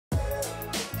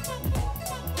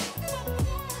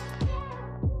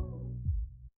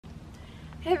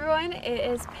Hey everyone,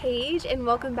 it is Paige and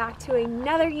welcome back to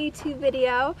another YouTube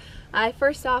video. I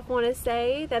first off want to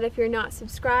say that if you're not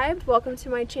subscribed, welcome to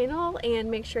my channel and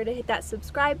make sure to hit that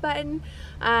subscribe button.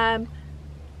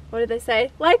 What did they say?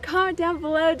 Like, comment down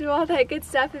below, do all that good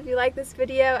stuff if you like this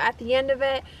video at the end of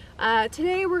it.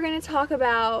 Today we're going to talk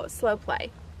about slow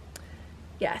play.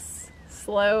 Yes,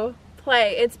 slow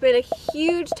play. It's been a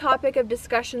huge topic of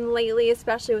discussion lately,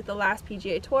 especially with the last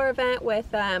PGA Tour event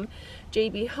with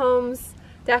JB Holmes.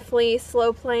 Definitely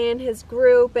slow playing his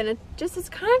group, and it's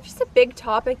kind of just a big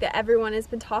topic that everyone has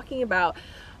been talking about.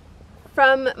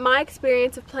 From my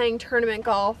experience of playing tournament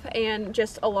golf and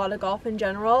just a lot of golf in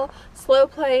general, slow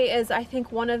play is, I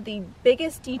think, one of the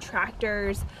biggest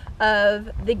detractors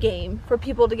of the game for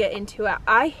people to get into it.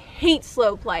 I hate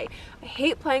slow play. I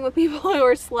hate playing with people who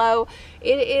are slow.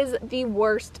 It is the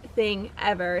worst thing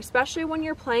ever, especially when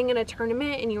you're playing in a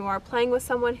tournament and you are playing with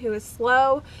someone who is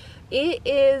slow. It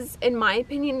is, in my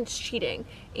opinion, it's cheating,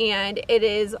 and it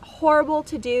is horrible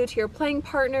to do to your playing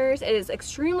partners. It is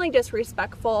extremely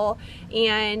disrespectful,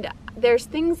 and there's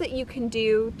things that you can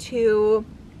do to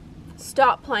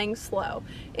stop playing slow.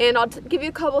 And I'll give you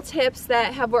a couple tips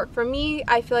that have worked for me.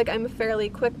 I feel like I'm a fairly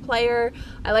quick player.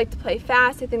 I like to play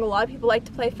fast. I think a lot of people like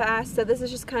to play fast, so this is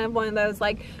just kind of one of those,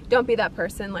 like, don't be that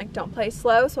person, like, don't play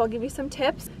slow. So I'll give you some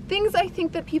tips. Things I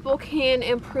think that people can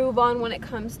improve on when it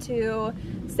comes to,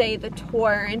 say, the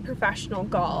tour and professional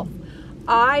golf.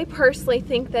 I personally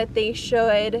think that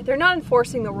they're not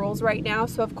enforcing the rules right now,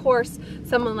 so of course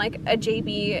someone like a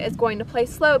JB is going to play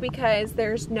slow because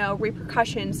there's no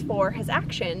repercussions for his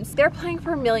actions. They're playing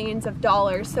for millions of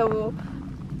dollars, so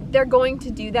they're going to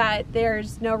do that.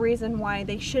 There's no reason why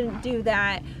they shouldn't do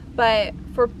that. But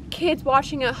for kids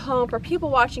watching at home, for people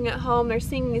watching at home, they're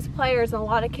seeing these players, and a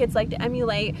lot of kids like to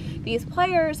emulate these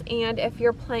players, and if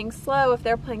they're playing slow,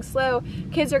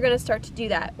 kids are going to start to do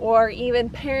that. Or even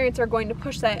parents are going to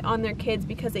push that on their kids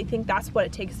because they think that's what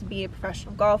it takes to be a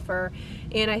professional golfer,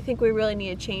 and I think we really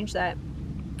need to change that.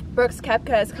 Brooks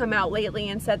Koepka has come out lately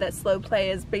and said that slow play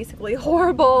is basically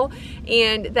horrible,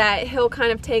 and that he'll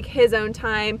kind of take his own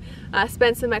time,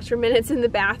 spend some extra minutes in the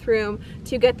bathroom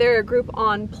to get their group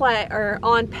on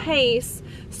pace,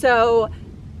 so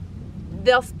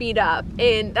they'll speed up.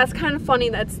 And that's kind of funny.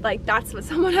 That's what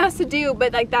someone has to do,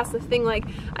 but like, that's the thing. Like,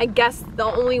 I guess the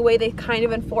only way they kind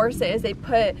of enforce it is they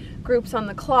put groups on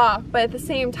the clock, but at the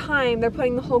same time they're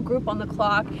putting the whole group on the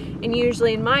clock. And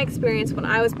usually, in my experience, when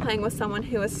I was playing with someone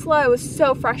who was slow, it was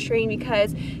so frustrating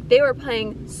because they were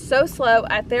playing so slow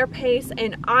at their pace,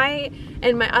 and I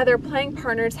and my other playing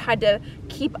partners had to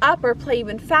keep up or play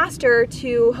even faster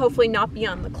to hopefully not be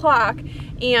on the clock.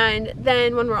 And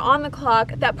then when we're on the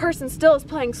clock, that person still is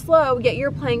playing slow, yet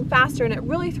you're playing faster, and it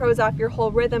really throws off your whole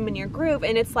rhythm and your groove.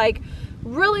 And it's like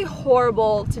really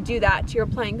horrible to do that to your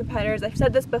playing competitors. I've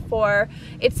said this before,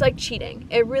 it's like cheating.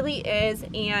 It really is,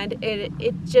 and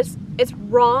it's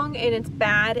wrong and it's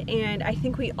bad, and I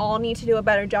think we all need to do a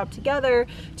better job together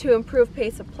to improve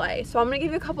pace of play. So I'm going to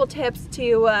give you a couple tips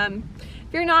to,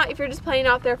 if you're just playing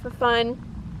out there for fun,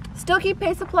 still keep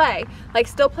pace of play, like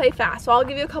still play fast. So I'll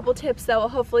give you a couple tips that will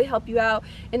hopefully help you out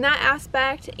in that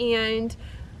aspect, and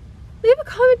leave a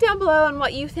comment down below on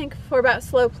what you think about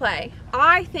slow play.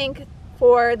 I think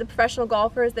for the professional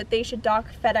golfers that they should dock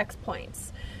FedEx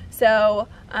points. So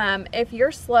if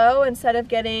you're slow, instead of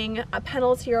getting a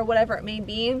penalty or whatever it may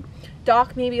be,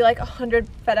 dock maybe like 100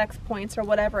 FedEx points or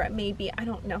whatever it may be. I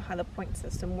don't know how the point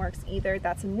system works either.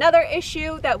 That's another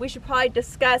issue that we should probably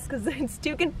discuss because it's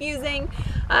too confusing.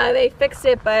 They fixed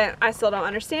it, but I still don't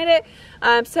understand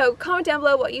it. So comment down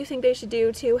below what you think they should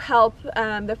do to help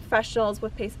the professionals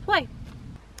with pace of play.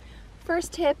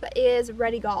 First tip is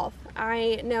ready golf.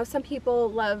 I know some people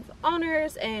love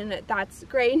honors, and that's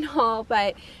great and all,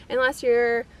 but if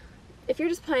you're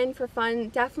just playing for fun,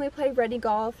 definitely play ready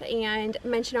golf and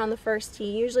mention on the first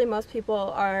tee. Usually most people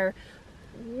are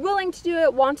willing to do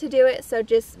it, want to do it, so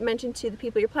just mention to the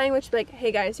people you're playing with, like,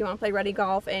 hey guys, you want to play ready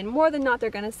golf? And more than not, they're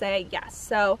going to say yes.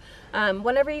 So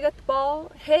whenever you get the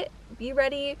ball hit, be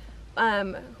ready.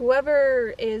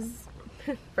 Whoever is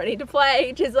ready to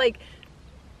play, just like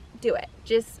do it.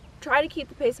 Just try to keep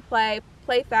the pace of play,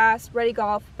 play fast, ready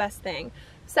golf, best thing.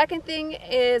 Second thing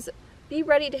is be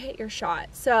ready to hit your shot.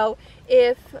 So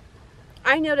if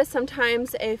I notice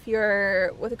sometimes if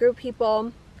you're with a group of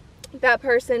people, that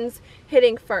person's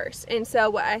hitting first, and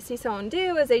so what I see someone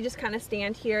do is they just kind of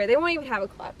stand here. They won't even have a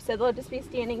club, so they'll just be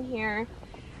standing here,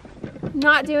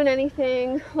 not doing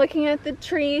anything, looking at the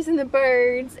trees and the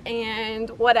birds and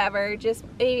whatever, just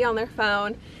maybe on their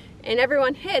phone. and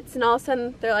everyone hits, and all of a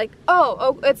sudden they're like,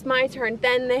 oh, it's my turn.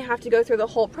 Then they have to go through the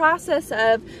whole process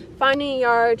of finding a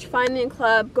yard, finding a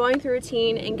club, going through a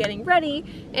routine, and getting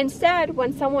ready. Instead,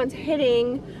 when someone's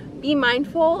hitting, be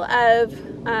mindful of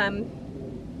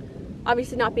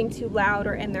obviously not being too loud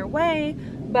or in their way,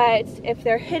 but if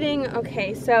they're hitting,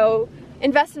 okay, so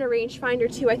invest in a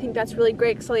rangefinder too. I think that's really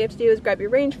great, because all you have to do is grab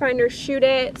your rangefinder, shoot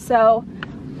it. So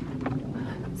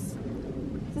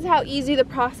this is how easy the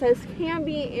process can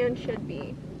be and should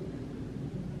be.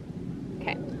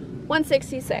 Okay,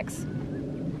 166.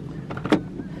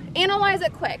 Analyze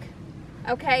it quick.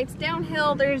 Okay, it's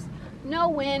downhill, there's no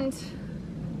wind.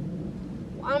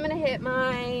 I'm gonna hit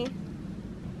my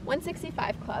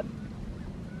 165 club.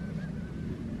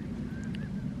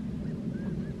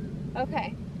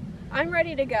 Okay, I'm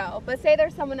ready to go, but say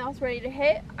there's someone else ready to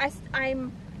hit.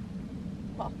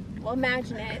 Well,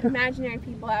 imagine it, imaginary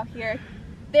people out here.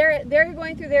 They're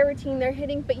going through their routine, they're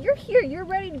hitting, but you're here, you're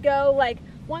ready to go. Like,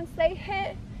 once they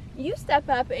hit, you step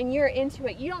up and you're into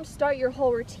it. You don't start your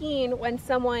whole routine when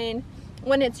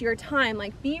it's your time.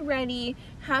 Like, be ready,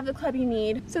 have the club you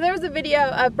need. So there was a video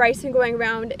of Bryson going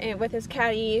around with his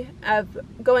caddy of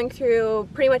going through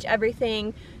pretty much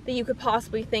everything that you could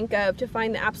possibly think of to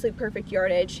find the absolute perfect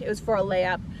yardage. It was for a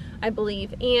layup, I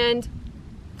believe, and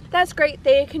that's great.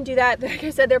 They can do that. Like I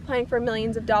said, they're playing for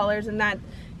millions of dollars, and that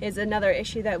is another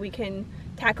issue that we can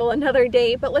tackle another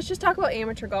day. But let's just talk about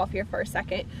amateur golf here for a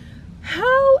second.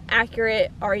 How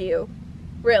accurate are you,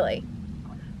 really?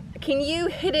 Can you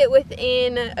hit it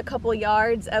within a couple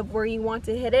yards of where you want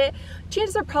to hit it?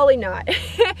 Chances are probably not.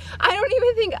 I don't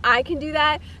even think I can do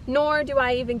that, nor do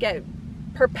I even get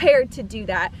prepared to do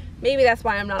that. Maybe that's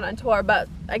why I'm not on tour, but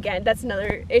again, that's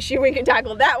another issue. We can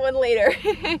tackle that one later.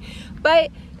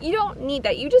 But you don't need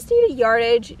that. You just need a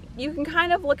yardage. You can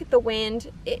kind of look at the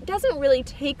wind. It doesn't really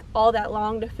take all that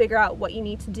long to figure out what you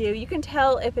need to do. You can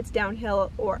tell if it's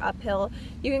downhill or uphill.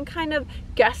 You can kind of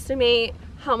guesstimate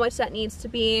how much that needs to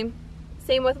be.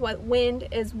 Same with what wind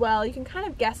as well. You can kind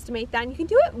of guesstimate that, and you can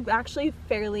do it actually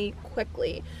fairly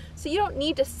quickly. So you don't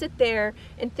need to sit there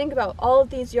and think about all of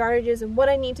these yardages and what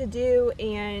I need to do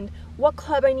and what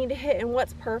club I need to hit and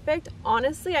what's perfect.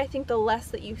 Honestly, I think the less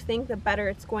that you think, the better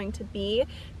it's going to be.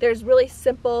 There's really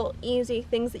simple, easy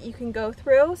things that you can go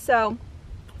through. So,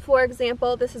 for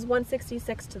example, this is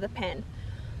 166 to the pin.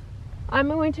 I'm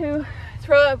going to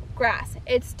throw up grass.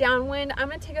 It's downwind. I'm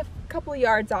going to take a couple of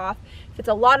yards off. If it's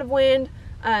a lot of wind,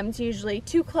 it's usually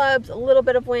 2 clubs, a little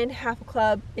bit of wind, half a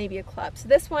club, maybe a club. So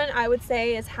this one I would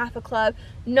say is half a club,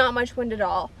 not much wind at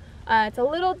all. It's a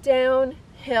little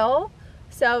downhill,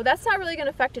 so that's not really going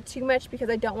to affect it too much because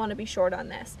I don't want to be short on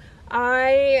this.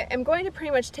 I am going to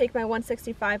pretty much take my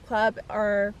 165 club,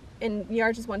 or in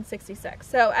yards is 166.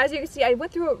 So as you can see, I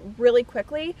went through it really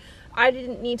quickly. I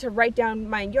didn't need to write down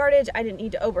my yardage. I didn't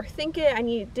need to overthink it. I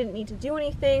didn't need to do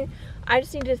anything. I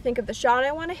just needed to think of the shot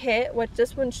I want to hit, which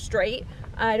this one's straight.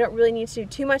 I don't really need to do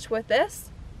too much with this.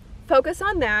 Focus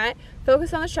on that.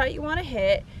 Focus on the shot you want to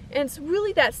hit. And it's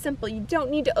really that simple. You don't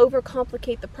need to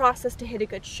overcomplicate the process to hit a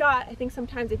good shot. I think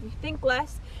sometimes if you think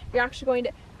less, you're actually going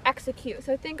to execute.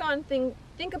 So think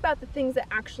about the things that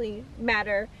actually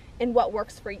matter and what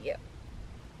works for you.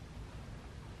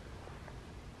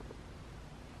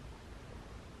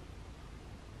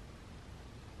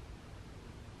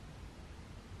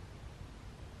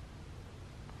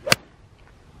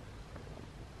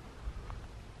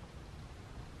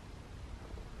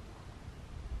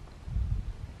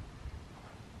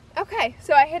 Okay,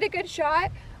 so I hit a good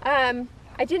shot. I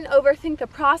didn't overthink the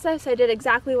process. I did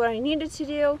exactly what I needed to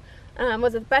do.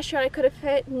 Was it the best shot I could have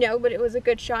hit? No, but it was a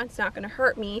good shot. It's not going to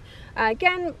hurt me.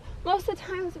 Again, most of the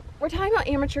times we're talking about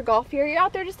amateur golf here. You're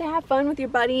out there just to have fun with your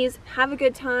buddies, have a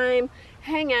good time,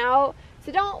 hang out.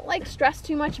 So don't like stress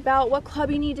too much about what club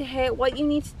you need to hit, what you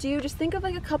need to do. Just think of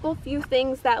like a few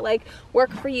things that like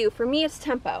work for you. For me, it's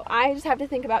tempo. I just have to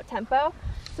think about tempo.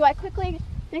 So I quickly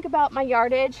think about my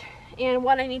yardage and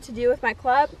what I need to do with my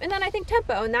club, and then I think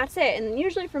tempo, and that's it. And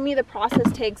usually for me the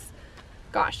process takes,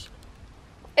 gosh,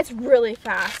 it's really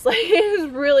fast. Like, it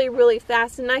is really, really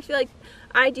fast, and I feel like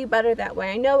I do better that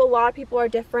way. I know a lot of people are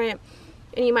different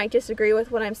and you might disagree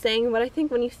with what I'm saying, but I think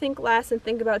when you think less and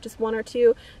think about just 1 or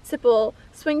 2 simple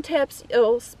swing tips,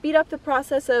 it'll speed up the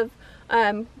process of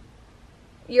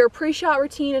your pre-shot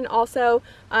routine, and also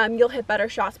you'll hit better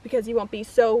shots because you won't be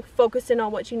so focused in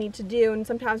on what you need to do. And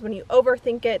sometimes when you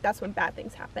overthink it, that's when bad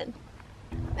things happen.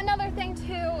 Another thing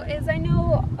too is, I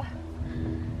know,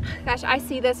 gosh, I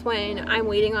see this when I'm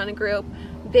waiting on a group.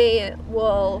 They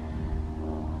will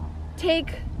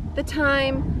take the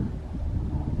time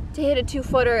to hit a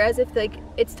 2-footer as if like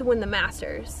it's to win the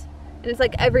Masters. and it's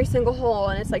like every single hole,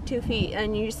 and it's like 2 feet,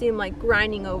 and you just see them like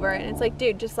grinding over it, and it's like,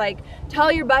 dude, just like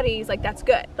tell your buddies like that's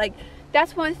good. Like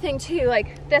that's one thing too,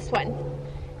 like this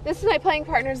is my playing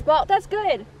partner's ball, that's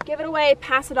good, give it away,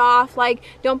 pass it off, like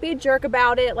don't be a jerk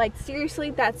about it, like seriously,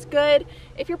 that's good.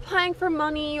 If you're playing for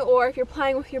money or if you're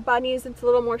playing with your buddies, it's a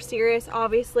little more serious,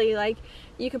 obviously, like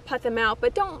you can putt them out,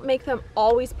 but don't make them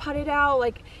always putt it out.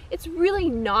 Like it's really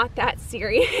not that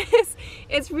serious.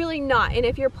 It's really not. And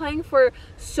if you're playing for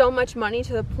so much money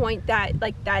to the point that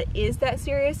like that is that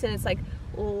serious and it's like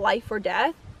life or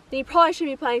death, then you probably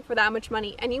shouldn't be playing for that much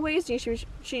money anyways. You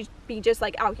should be just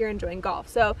like out here enjoying golf.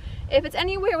 So if it's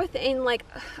anywhere within like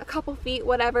a couple feet,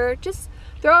 whatever, just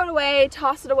throw it away,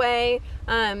 toss it away.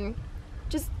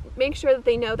 Just make sure that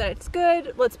they know that it's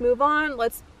good. Let's move on.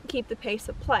 Let's keep the pace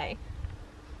of play.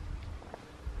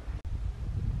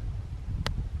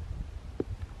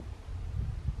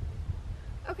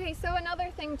 Okay, so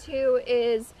another thing too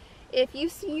is if you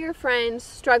see your friends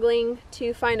struggling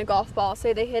to find a golf ball,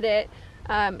 say they hit it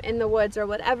in the woods or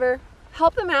whatever,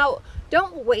 help them out.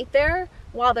 Don't wait there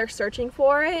while they're searching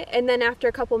for it and then after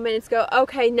a couple minutes go,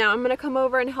 okay, now I'm gonna come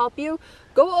over and help you.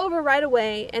 Go over right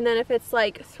away, and then if it's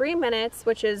like 3 minutes,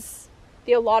 which is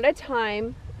the allotted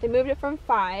time, they moved it from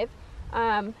 5,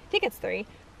 I think it's 3.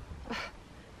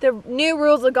 The new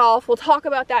rules of golf, we'll talk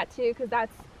about that too, because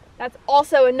that's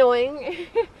also annoying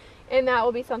and that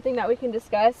will be something that we can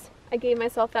discuss. I gave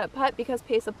myself that putt because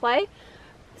pace of play.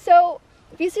 So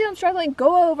if you see them struggling,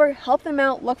 go over, help them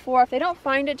out, look for it. If they don't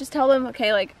find it, just tell them,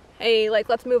 okay, like, hey, like,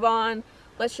 let's move on.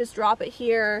 Let's just drop it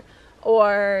here.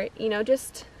 Or, you know,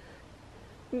 just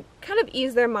kind of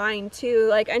ease their mind too.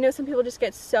 Like, I know some people just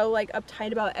get so like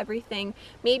uptight about everything.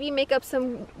 Maybe make up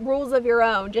some rules of your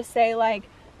own. Just say like,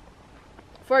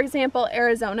 for example,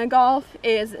 Arizona golf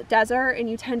is desert and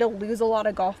you tend to lose a lot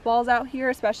of golf balls out here,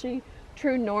 especially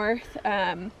true north.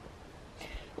 A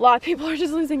lot of people are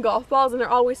just losing golf balls and they're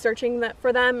always searching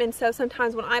for them. And so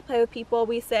sometimes when I play with people,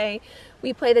 we say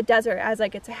we play the desert as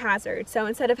like it's a hazard. So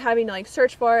instead of having to like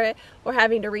search for it or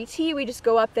having to re-tee, we just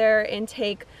go up there and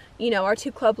take, you know, our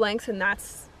 2 club lengths, and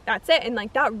that's it. And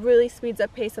like that really speeds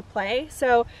up pace of play.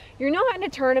 So you're not in a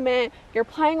tournament, you're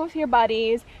playing with your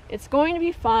buddies, it's going to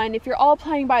be fun. If you're all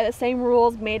playing by the same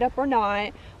rules, made up or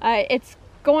not, it's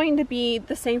going to be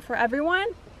the same for everyone.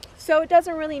 So it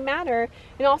doesn't really matter,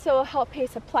 and also will help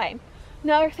pace of play.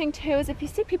 Another thing too is if you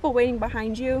see people waiting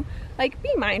behind you, like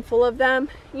be mindful of them,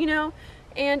 you know,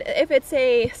 and if it's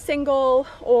a single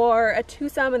or a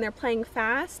twosome and they're playing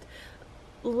fast,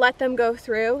 let them go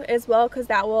through as well, because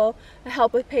that will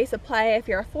help with pace of play. If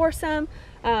you're a foursome,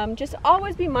 just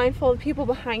always be mindful of people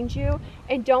behind you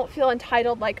and don't feel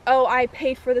entitled like, oh, I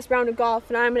paid for this round of golf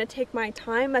and I'm going to take my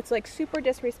time. That's like super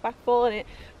disrespectful, and it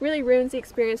really ruins the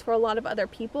experience for a lot of other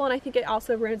people. And I think it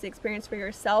also ruins the experience for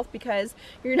yourself because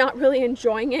you're not really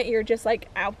enjoying it. You're just like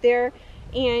out there,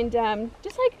 and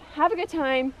just like have a good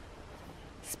time,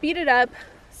 speed it up.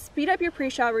 Speed up your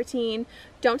pre-shot routine.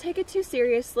 Don't take it too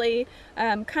seriously.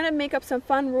 Kind of make up some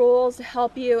fun rules to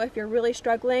help you if you're really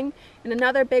struggling. And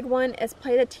another big one is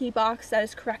play the tee box that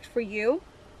is correct for you.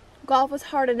 Golf is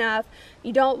hard enough.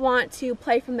 You don't want to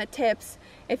play from the tips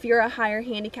if you're a higher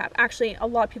handicap. Actually, a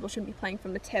lot of people shouldn't be playing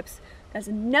from the tips. That's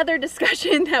another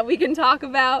discussion that we can talk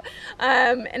about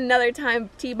another time,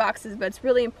 tee boxes, but it's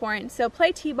really important. So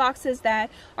play tee boxes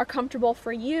that are comfortable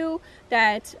for you,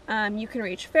 that you can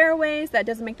reach fairways, that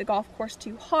doesn't make the golf course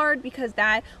too hard, because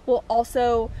that will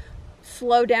also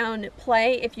slow down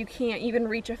play if you can't even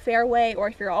reach a fairway, or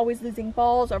if you're always losing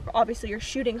balls, or obviously you're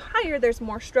shooting higher, there's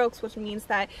more strokes, which means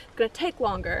that it's going to take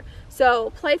longer.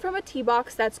 So play from a tee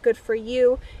box that's good for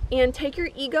you, and take your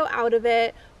ego out of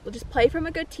it. We'll just play from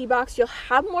a good tee box. You'll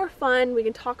have more fun. We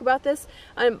can talk about this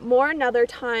more another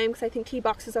time, because I think tee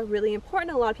boxes are really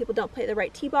important. A lot of people don't play the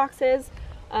right tee boxes,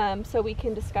 so we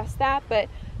can discuss that. But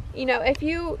you know, if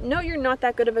you know you're not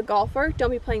that good of a golfer, don't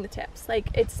be playing the tips. Like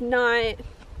it's not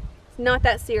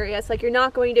that serious. Like you're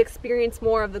not going to experience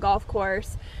more of the golf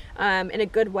course in a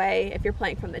good way if you're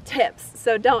playing from the tips.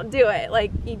 So don't do it.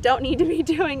 Like you don't need to be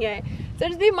doing it. So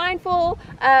just be mindful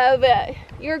of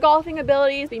your golfing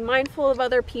abilities, be mindful of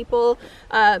other people.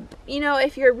 You know,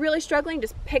 if you're really struggling,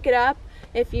 just pick it up.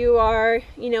 If you are,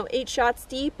 you know, 8 shots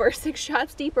deep or 6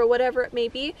 shots deep or whatever it may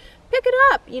be, pick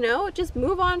it up, you know, just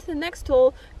move on to the next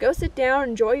hole, go sit down,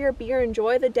 enjoy your beer,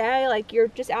 enjoy the day. Like you're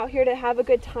just out here to have a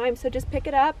good time, so just pick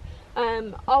it up.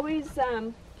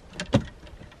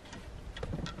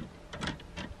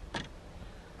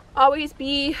 Always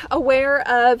be aware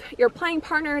of your playing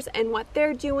partners and what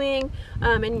they're doing,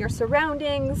 and your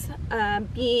surroundings.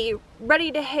 Be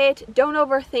ready to hit, don't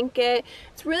overthink it.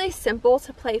 It's really simple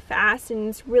to play fast, and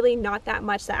it's really not that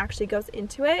much that actually goes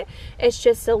into it. It's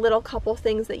just a little couple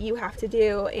things that you have to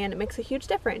do, and it makes a huge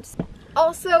difference.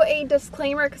 Also, a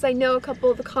disclaimer, because I know a couple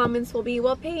of the comments will be,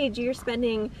 well, Paige, you're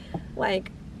spending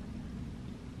like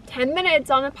 10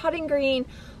 minutes on a putting green.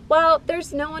 Well,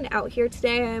 there's no one out here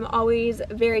today. I'm always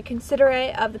very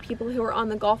considerate of the people who are on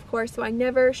the golf course, so I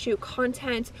never shoot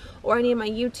content or any of my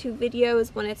YouTube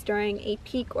videos when it's during a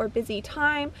peak or busy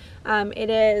time. It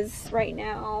is right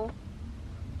now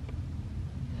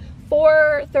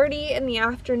 4:30 in the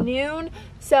afternoon,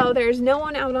 so there's no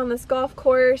one out on this golf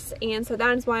course, and so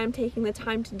that is why I'm taking the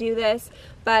time to do this.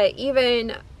 But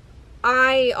even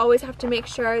I always have to make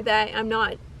sure that I'm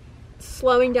not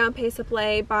slowing down pace of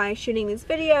play by shooting these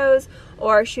videos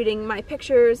or shooting my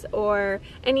pictures or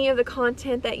any of the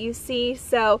content that you see.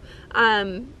 So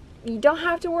you don't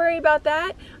have to worry about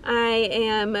that. I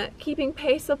am keeping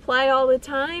pace of play all the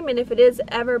time, and if it is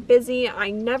ever busy, I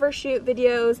never shoot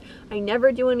videos. I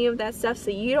never do any of that stuff,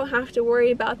 so you don't have to worry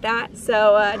about that.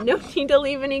 So no need to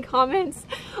leave any comments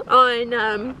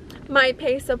on my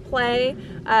pace of play,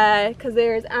 because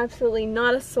there is absolutely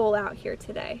not a soul out here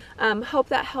today. Hope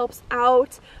that helps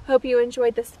out. Hope you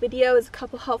enjoyed this video. It's a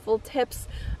couple helpful tips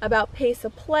about pace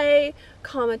of play.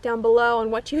 Comment down below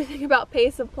on what you think about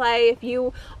pace of play, if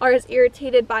you are as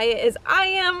irritated by it as I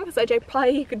am, because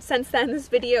you could sense that in this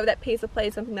video, that pace of play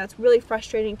is something that's really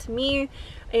frustrating to me,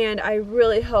 and I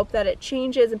really hope that it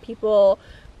changes and people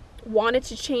want it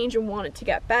to change and want it to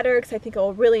get better, because I think it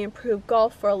will really improve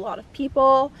golf for a lot of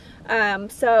people.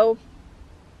 So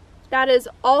that is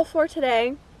all for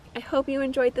today. I hope you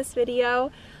enjoyed this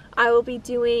video. I will be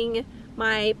doing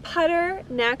my putter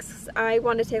next. I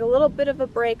want to take a little bit of a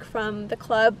break from the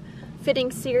club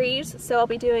fitting series, so I'll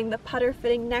be doing the putter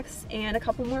fitting next and a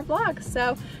couple more vlogs.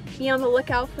 So be on the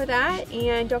lookout for that,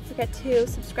 and don't forget to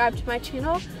subscribe to my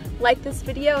channel, like this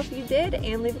video if you did,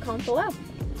 and leave a comment below.